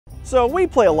So we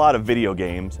play a lot of video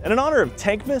games, and in honor of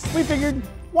Tankmas, we figured,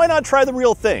 why not try the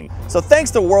real thing? So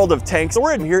thanks to World of Tanks,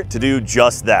 we're in here to do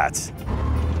just that.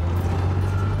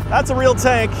 That's a real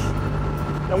tank,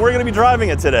 and we're gonna be driving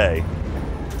it today.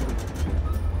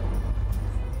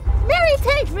 Merry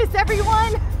Tankmas,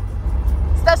 everyone!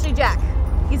 Especially Jack.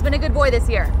 He's been a good boy this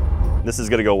year. This is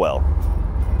gonna go well,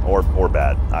 or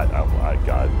bad.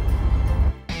 God.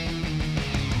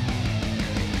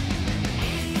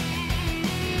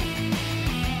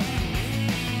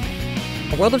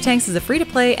 World of Tanks is a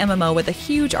free-to-play MMO with a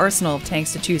huge arsenal of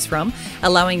tanks to choose from,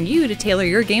 allowing you to tailor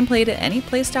your gameplay to any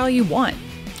playstyle you want.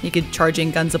 You could charge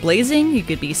in guns a-blazing, you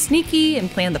could be sneaky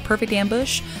and plan the perfect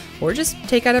ambush, or just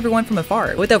take out everyone from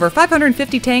afar. With over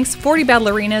 550 tanks, 40 battle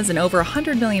arenas, and over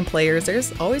 100 million players,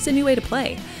 there's always a new way to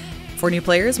play. For new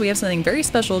players, we have something very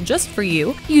special just for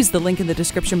you. Use the link in the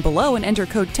description below and enter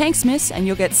code TANKSMIS and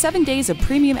you'll get 7 days of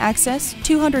premium access,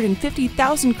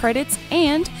 250,000 credits,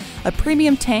 and a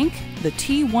premium tank, the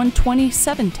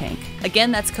T127 tank.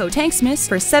 Again, that's code TANKSMIS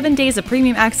for 7 days of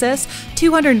premium access,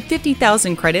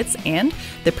 250,000 credits, and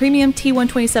the premium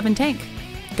T127 tank.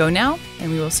 Go now,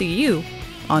 and we will see you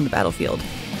on the battlefield.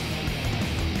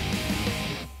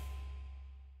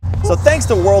 So thanks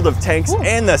to World of Tanks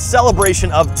and the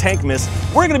celebration of Tankmas,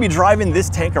 we're gonna be driving this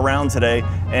tank around today.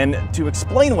 And to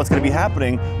explain what's gonna be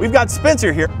happening, we've got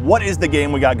Spencer here. What is the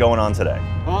game we got going on today?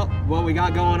 Well, what we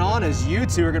got going on is you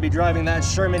two are gonna be driving that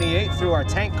Sherman E8 through our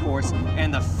tank course,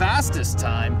 and the fastest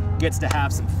time gets to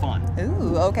have some fun.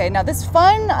 Ooh, okay. Now this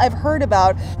fun I've heard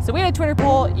about. So we had a Twitter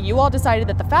poll. You all decided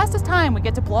that the fastest time we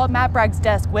get to blow up Matt Bragg's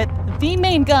desk with the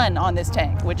main gun on this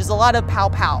tank, which is a lot of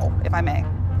pow-pow, if I may.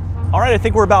 All right, I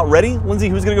think we're about ready. Lindsay,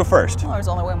 who's gonna go first? Well, there's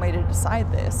only one way to decide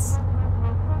this.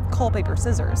 Coal, paper,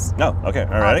 scissors. No, okay,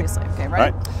 all right. Obviously, okay,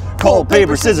 right? All right. Coal,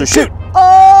 paper, scissors, shoot!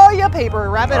 Oh, yeah, paper,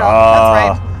 wrap it up,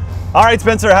 that's right. All right,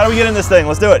 Spencer, how do we get in this thing?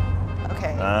 Let's do it.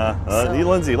 Okay.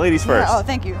 Lindsay, ladies first. Yeah, oh,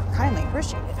 thank you, kindly,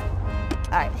 appreciate it.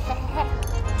 All right,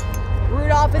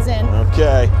 Rudolph is in.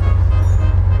 Okay.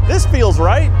 This feels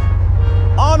right.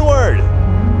 Onward.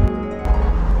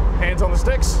 Hands on the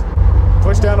sticks.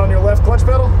 Push down on your left clutch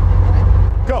pedal.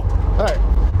 Go. All right.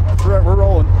 That's right, we're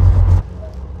rolling.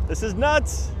 This is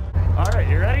nuts. All right,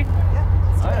 you ready?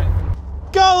 Yeah. All right.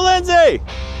 Go, Lindsay.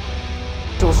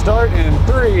 We'll start in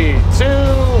 3, 2,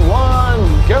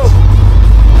 1, go.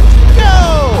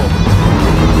 Go.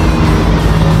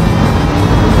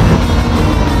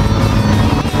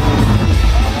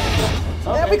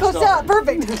 There we go, out.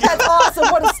 Perfect. That's awesome.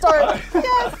 What a start.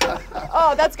 Yes.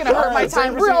 Oh, that's going to hurt my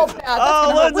time real bad. That's Oh,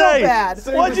 gonna hurt real Lindsay. bad.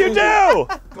 What'd you do?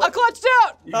 I clutched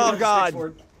out. Oh, God.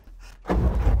 All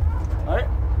right.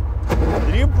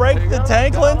 Did you break There you the go.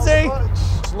 tank, Down on the Lindsay? clutch.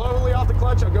 Slowly off the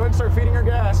clutch. I'll go ahead and start feeding her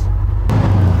gas.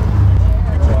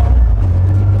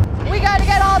 We got to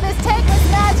get all this tankless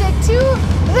magic to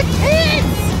the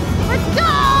kids. Let's go.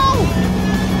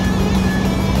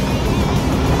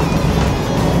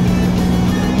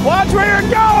 Watch where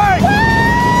you're going! Woo!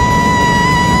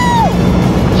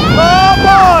 Yeah! Oh,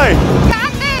 boy!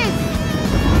 Got this.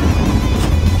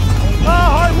 Oh,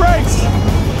 hard brakes!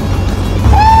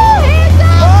 Woo! Hands up.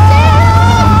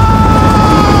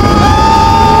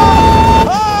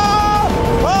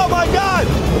 Oh my God!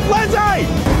 Lindsay!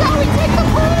 So we take the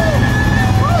pool.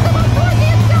 Oh, the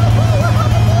Californian Snow Pool. We're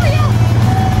coming for you.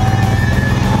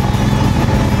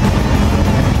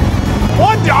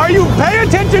 What are you? Pay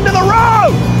attention to the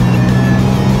road!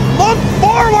 Look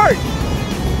forward!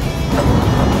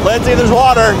 Lindsay, there's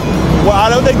water. Well, I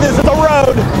don't think this is a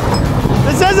road.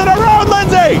 This isn't a road,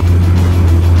 Lindsay!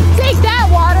 Take that,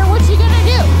 water. What you gonna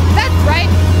do? That's right.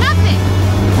 Nothing.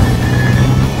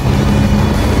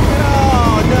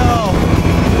 Oh, no.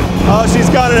 Oh, she's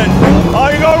gunning it. Oh,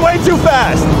 you're going way too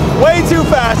fast. Way too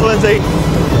fast, Lindsay.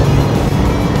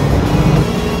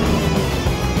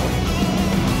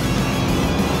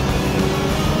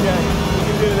 Okay, you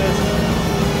can do this.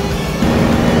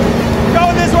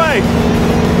 Going this way.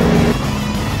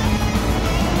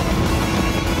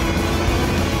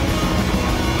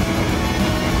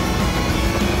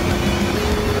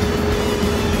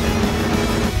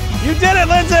 You did it,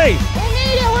 Lindsay! We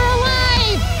made it. We're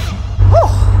alive. Whew.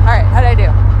 All right. How did I do?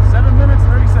 7 minutes,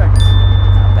 30 seconds.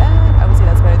 Not bad. I would say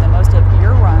that's better than most of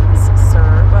your runs,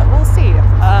 sir. But we'll see.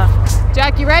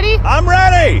 Jack, you ready? I'm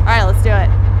ready! All right. Let's do it.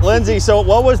 Lindsay, so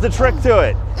what was the trick to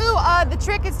it? Ooh, the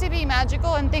trick is to be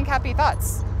magical and think happy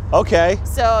thoughts. Okay.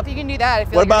 So if you can do that, I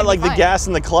feel What like about like the gas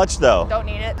and the clutch though? Don't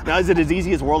need it. Now is it as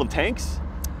easy as World of Tanks?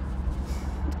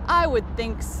 I would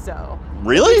think so.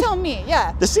 Really? You tell me,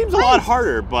 yeah. This seems a lot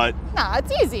harder, but Nah,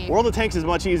 it's easy. World of Tanks is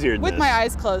much easier than With this. my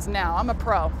eyes closed now. I'm a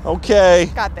pro.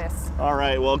 Okay. Got this. All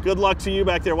right, well, good luck to you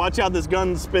back there. Watch out, this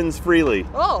gun spins freely.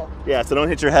 Oh, Yeah, so don't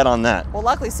hit your head on that. well,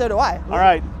 luckily so do I. All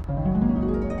right.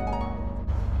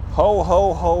 Ho,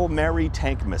 ho, ho, merry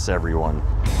Tankmas, everyone.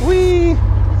 Whee!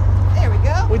 There we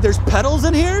go. Wait, there's pedals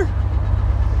in here?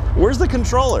 Where's the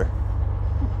controller?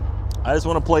 I just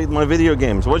want to play my video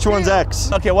games. Which one's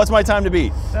X? Okay, what's my time to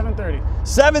beat? 7:30.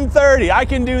 7:30. I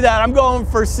can do that. I'm going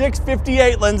for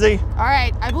 6:58, Lindsay. All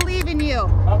right, I believe in you.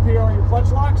 Up here are your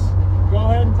clutch locks. Go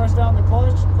ahead and press down the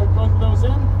clutch. Put both of those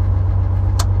in.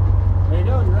 There you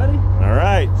go. You ready? All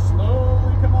right.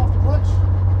 Slowly come off the clutch.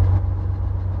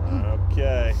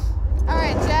 Okay. All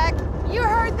right, Jack, you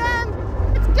heard them.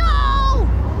 Let's go.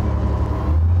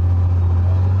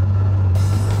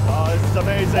 Oh, this is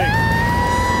amazing.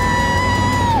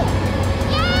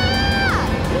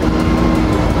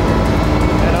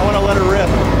 And I want to let her rip,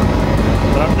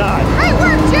 but I'm not. Great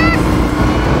work, Jack.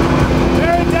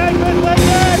 Merry Tankmas,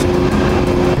 Lindsay!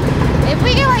 If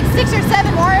we get like 6 or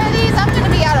 7 more of these, I'm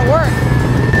gonna be out of work.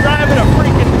 Driving a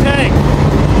freaking tank.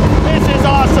 This is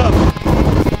awesome.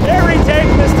 Merry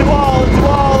Tankmas to all, and to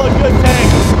all a good tank.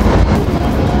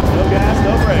 No gas,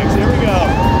 no brakes. Here we go.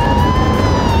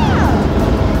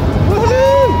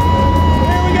 Woohoo!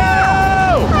 Here we go!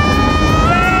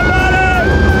 Yeah, buddy!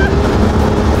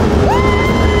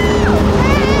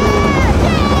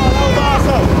 Oh, that was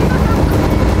awesome.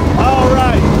 All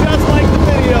right, just like the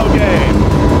video game.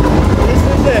 This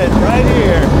is it, right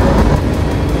here.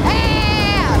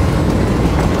 Yeah!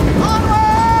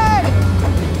 Onward!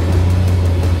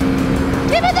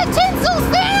 Give me the tinsel,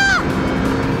 Santa!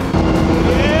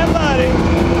 Yeah, buddy.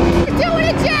 You're doing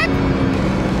it, Jack!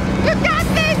 You got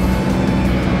this!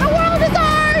 The world is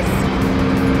ours!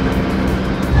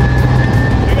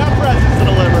 We got presents to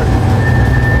deliver.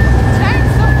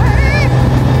 Tanks away!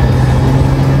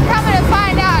 Coming to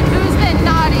find out who's been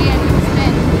naughty and who's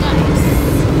been nice.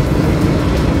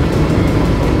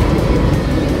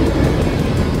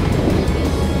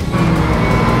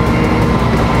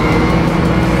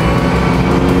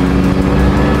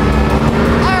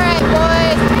 Alright,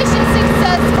 boys. Mission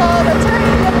successful.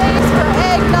 Returning to base for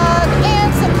eggnog and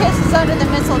some kisses under the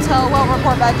mistletoe. We'll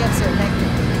report back in soon. Thank you.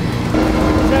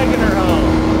 Taking her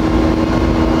home.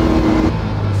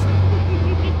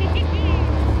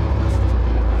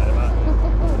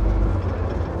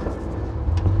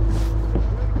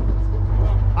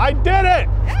 I did it!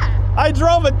 Yeah, I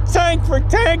drove a tank for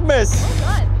Tankmas! well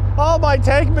done. All my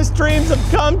Tankmas dreams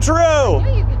have come true! I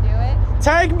knew you could do it.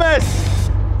 Tankmas!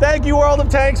 Thank you, World of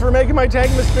Tanks, for making my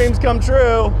Tankmas dreams come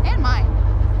true. And mine.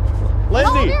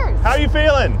 Lindsay, yours. how are you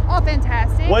feeling? Oh,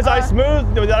 fantastic. Was I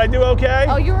smooth? Did I do okay?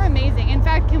 Oh, you were amazing. In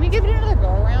fact, can we give it another go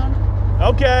around?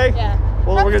 Okay. Yeah.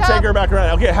 Well, From we're the gonna take top. her back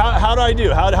around. Okay, how'd I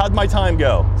do? How'd my time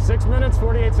go? 6 minutes,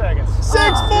 48 seconds.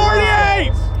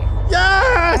 6:48!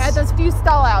 I had Yes! those few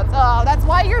stall outs. Oh, that's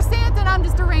why you're Santa and I'm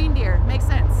just a reindeer. Makes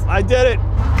sense. I did it.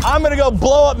 I'm gonna go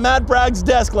blow up Matt Bragg's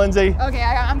desk, Lindsay. Okay,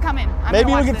 I'm coming. I'm Maybe gonna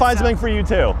we watch can this find stuff. something for you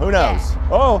too. Who knows?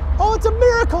 Yeah. Oh, it's a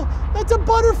miracle. That's a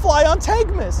butterfly on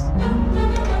Tankmas.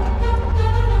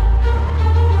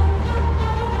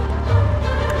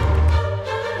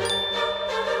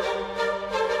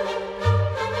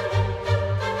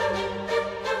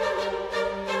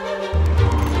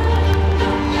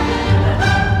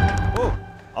 Oh.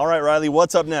 All right, Riley,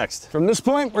 what's up next? From this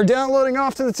point, we're downloading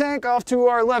off to the tank, off to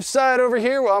our left side over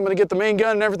here. Well, I'm gonna get the main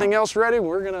gun and everything else ready.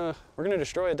 We're gonna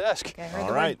destroy a desk. Okay, I heard All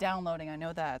the right. word downloading. I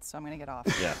know that, so I'm gonna get off.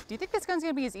 Yeah. Do you think this gun's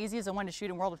gonna be as easy as the one to shoot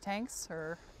in World of Tanks,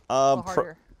 or a little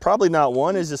harder? Probably not.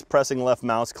 One is just pressing left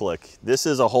mouse click. This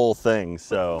is a whole thing,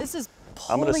 so. This is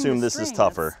I'm gonna pulling assume the this is string.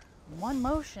 tougher. That's one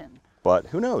motion. But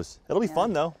who knows? It'll be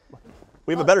fun though.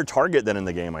 We have a better target than in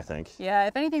the game, I think. Yeah,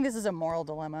 if anything, this is a moral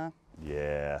dilemma.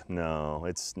 Yeah, no,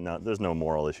 it's not. There's no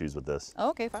moral issues with this. Oh,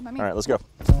 okay, fine by me. All right, let's go.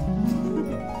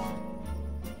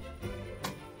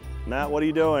 Matt, what are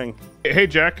you doing? Hey,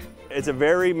 Jack. It's a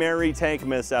very merry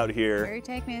Tankmas out here. Very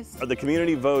take me. The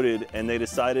community voted and they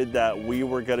decided that we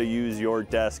were gonna use your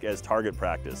desk as target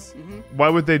practice Why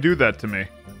would they do that to me?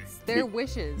 Their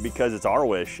wishes. because it's our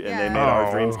wish and they Yeah. made our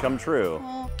Oh. dreams come true.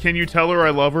 Can you tell her I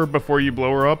love her before you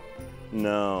blow her up?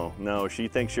 No, she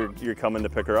thinks you're coming to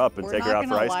pick her up and We're take her not out for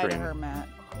gonna ice lie cream. to her, Matt.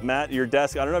 Matt, your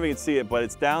desk, I don't know if you can see it, but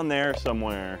it's down there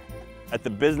somewhere at the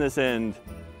business end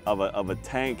of a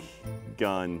tank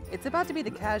gun. It's about to be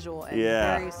the casual end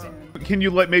Yeah. very soon. Can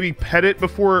you maybe pet it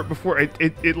before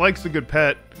it likes a good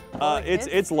pet?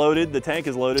 It's loaded. The tank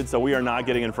is loaded, so we are not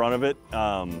getting in front of it.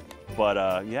 But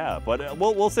But yeah, but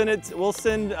we'll send it. We'll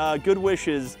send good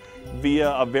wishes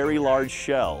via a very large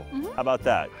shell. How about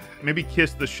that? Maybe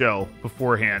kiss the shell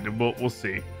beforehand, and we'll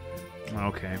see.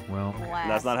 Okay, well.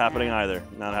 That's not happening either.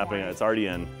 Not happening. It's already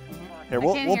in. Here, I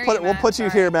can't hear you, we'll Matt. put you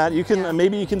Sorry. here, Matt. You can Yeah.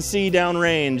 maybe you can see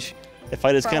downrange if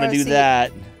I just kind of Front row do seat.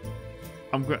 that.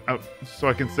 I'm going so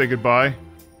I can say goodbye.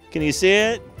 Can you see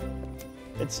it?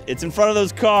 It's in front of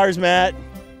those cars, Matt.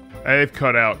 I've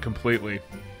cut out completely.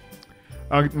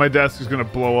 My desk is gonna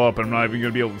blow up, and I'm not even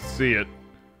gonna be able to see it.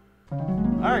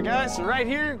 All right, guys, so right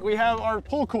here we have our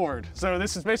pull cord. So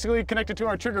this is basically connected to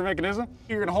our trigger mechanism.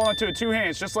 You're gonna hold onto it 2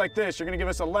 hands, just like this. You're gonna give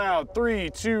us a loud 3,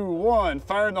 2, 1,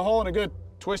 fire in the hole and a good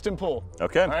twist and pull.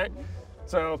 Okay. All right,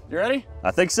 so you ready? I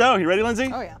think so. You ready,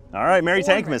 Lindsay? Oh, yeah. All right, Merry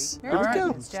Born Tankmas. ready. All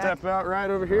right, Jack. step out right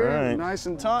over here, All right. nice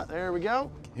and taut. There we go.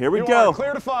 Here we You go. are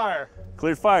clear to fire.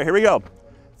 Cleared fire. Here we go.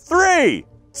 3,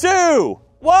 2,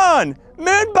 1.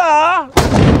 Moonbar.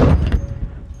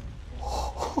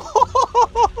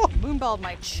 Moonballed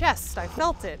my chest. I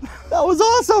felt it. That was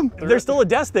awesome. There's still a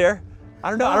desk there. I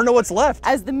don't know. I don't know what's left.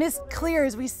 As the mist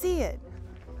clears, we see it.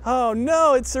 Oh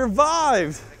no, it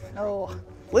survived. Oh.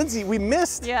 Lindsay, we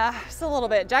missed. Yeah, just a little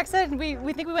bit. Jack said we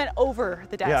think we went over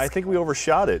the desk. Yeah, I think we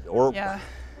overshot it. Or Yeah.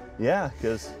 yeah,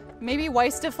 because Maybe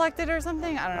Weiss deflected or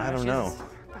something. I don't know. I don't She know. has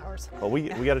powers. well, we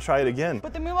got to try it again.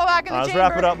 Put the moonball back in the Let's chamber.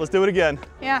 wrap it up. Let's do it again.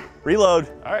 Yeah. Reload.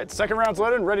 All right, second round's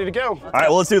loaded and ready to go. All right,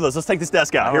 well, let's do this. Let's take this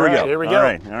desk out. Here we All go. right, here we go. All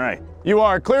right, all right. You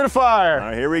are clear to fire. All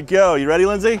right, here we go. You ready,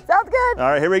 Lindsay? Sounds good.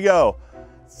 All right, here we go.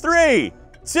 3,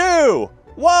 2,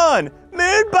 1.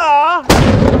 Moonbar.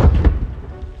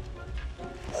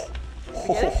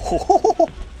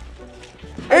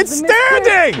 It's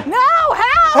standing! No,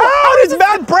 how? How does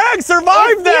Matt Bragg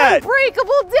survive It's that? the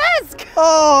unbreakable disc.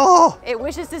 Oh, It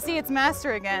wishes to see its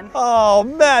master again. oh,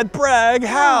 Matt Bragg,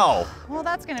 how? Well,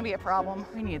 that's gonna be a problem.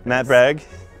 We need Matt this. Bragg.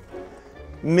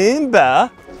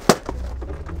 Moonbar.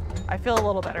 I feel a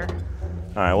little better.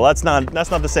 All right, well, that's not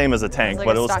the same as a tank, It's like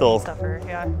but a it was stocking still, stuffer.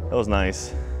 Yeah, it was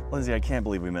nice. Lindsay, I can't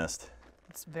believe we missed.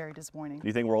 it's very disappointing. Do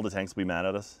you think World of Tanks will be mad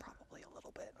at us? Probably a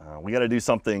little bit. We got to do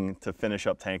something to finish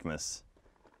up Tankmas.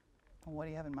 What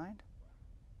do you have in mind?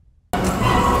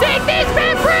 Take this,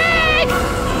 Matt Bragg!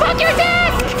 Fuck your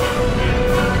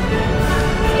disc!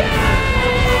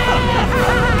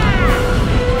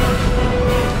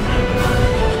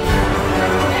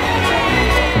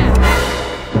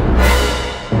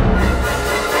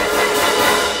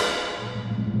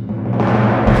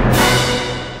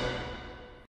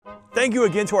 Thank you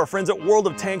again to our friends at World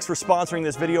of Tanks for sponsoring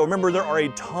this video. Remember, there are a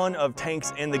ton of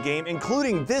tanks in the game,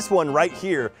 including this one right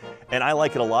here. And I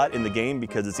like it a lot in the game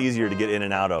because it's easier to get in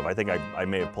and out of. I think I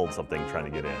may have pulled something trying to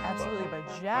get in. but Absolutely,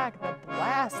 but Jack, the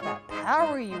blast, that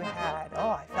power you had.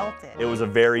 Oh, I felt it. It was a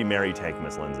very merry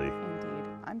Tankmas, Lindsay. Indeed.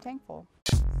 I'm thankful.